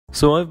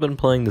So I've been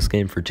playing this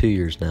game for 2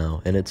 years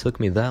now, and it took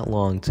me that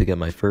long to get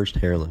my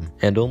first Heirloom,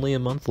 and only a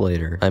month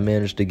later, I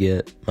managed to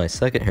get my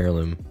second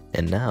Heirloom,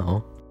 and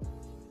now...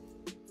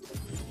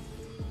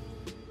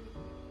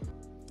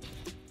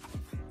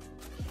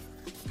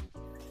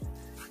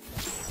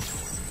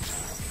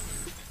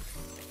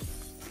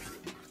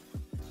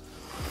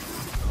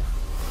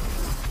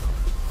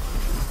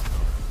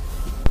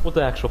 What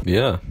the actual...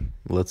 Yeah,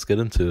 let's get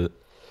into it.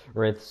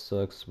 Wraith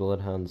sucks,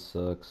 Bloodhound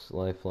sucks,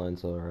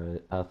 Lifeline's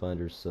alright,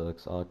 Pathfinder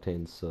sucks,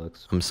 Octane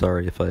sucks. I'm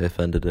sorry if I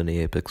offended any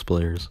Apex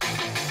players.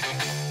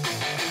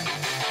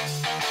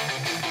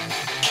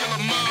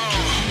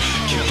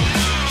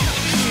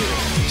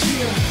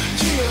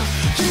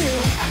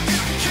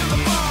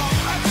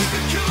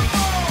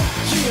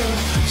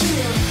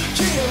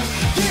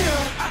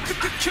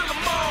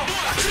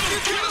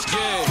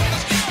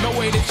 No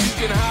way that you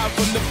can hide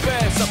from the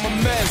best. I'm a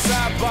mess.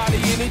 I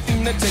body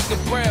anything that take a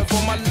breath.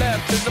 On my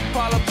left is a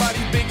pile of body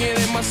bigger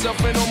than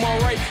myself, and on my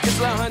right is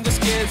 100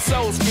 scared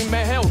souls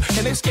screaming help.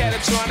 And they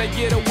scattered trying to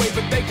get away,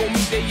 but they gon'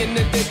 meet they in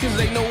the day, cause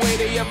ain't no way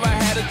they ever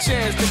had a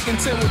chance to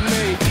contend with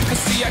me. Cause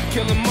see, I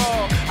kill them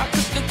all. I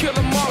could kill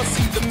them all. It's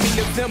either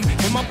me or them,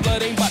 and my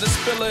blood ain't about to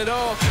spill it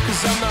all.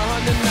 Cause I'm the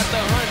hunter, not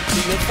the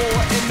hunting. And for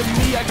an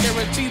enemy, I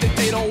guarantee that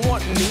they don't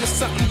want me. It's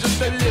something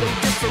just a little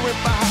different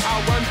by how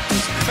I run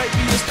this.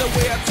 Maybe it's the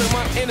way I turn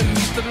my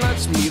enemies to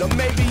lunch meat, or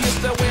maybe it's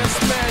the way I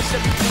smash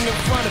everything in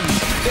front of me.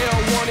 They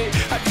don't want it,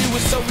 I do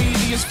it so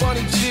easy, it's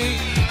funny, G.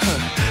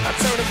 I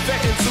turn a vet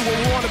into a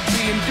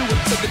wannabe and do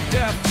it to the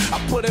death. I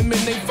put them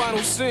in their final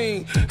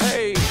scene.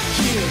 Hey,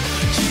 yeah,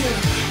 yeah,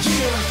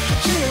 yeah,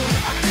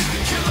 yeah. I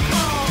could kill them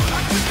all,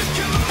 I could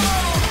kill them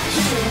all.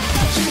 Yeah,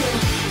 yeah,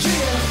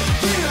 yeah,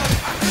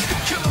 yeah. I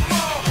could kill them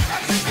all,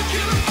 I could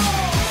kill them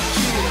all.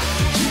 Yeah,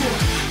 yeah,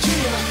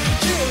 yeah,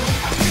 yeah.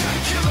 I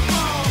could kill them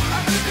all,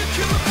 I could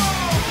kill them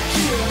all.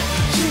 Yeah,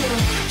 yeah,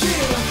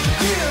 yeah,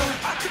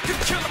 yeah. I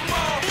could kill them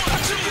all, I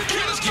could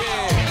kill them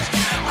all.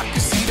 Yeah, I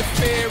can see the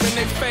fear in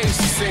their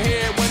faces. And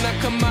here when I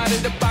come out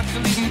of the box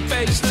and leave them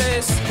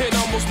faceless, it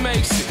almost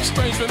makes it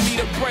strange for me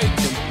to break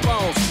them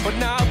bones. But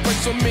now I break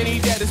so many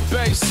that it's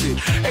basic.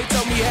 They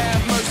told me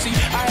have mercy,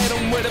 I hit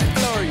them with a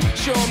flurry.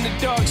 Show them the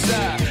dark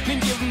side, then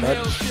give them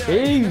hell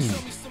shit.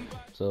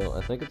 So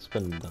I think it's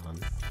been done.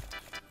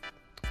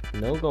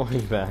 No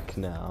going back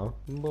now.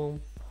 Boom.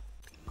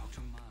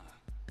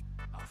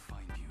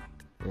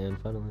 And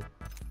finally,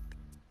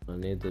 I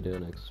need to do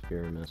an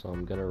experiment, so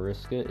I'm gonna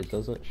risk it. It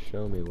doesn't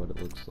show me what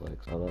it looks like.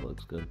 Oh, that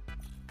looks good.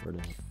 We're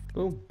done.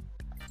 Boom.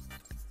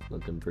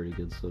 Looking pretty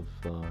good so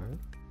far.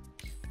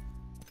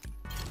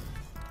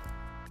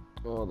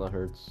 Oh, that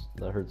hurts.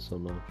 That hurts so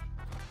much.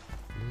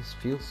 This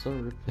feels so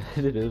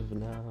repetitive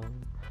now,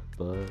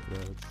 but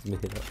let's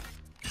make it up.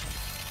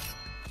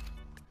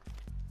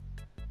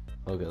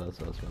 Okay,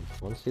 that's awesome.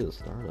 I want to see the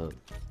startup.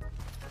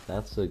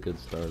 That's a good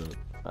startup.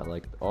 I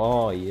like.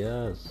 Oh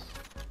yes.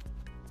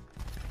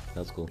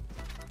 That's cool.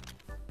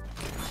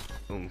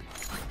 Boom.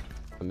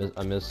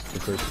 I missed the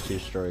first 2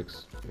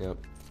 strikes. Yep.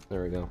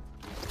 There we go.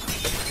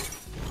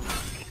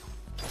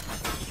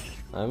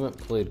 I haven't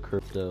played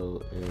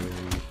crypto in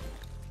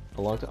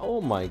a long time.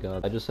 Oh my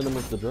god. I just hit him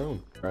with the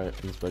drone. Alright,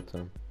 inspect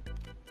time.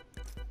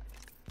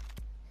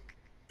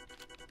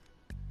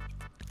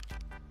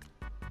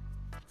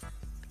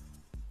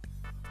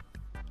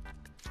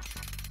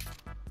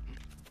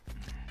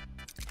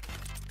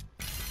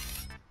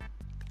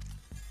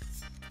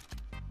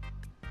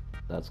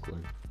 That's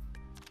clean.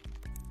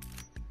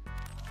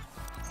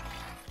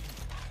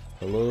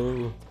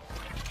 Hello.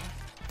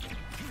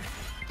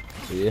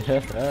 Yeah,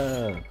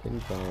 ping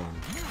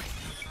pong.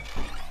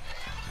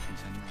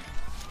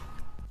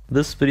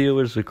 This video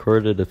was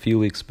recorded a few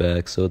weeks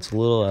back, so it's a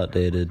little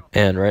outdated.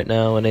 And right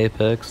now in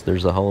Apex,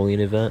 there's a Halloween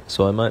event,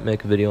 so I might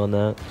make a video on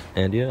that.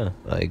 And yeah,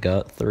 I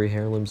got 3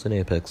 Heirlooms in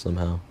Apex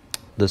somehow.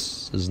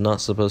 This is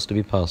not supposed to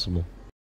be possible.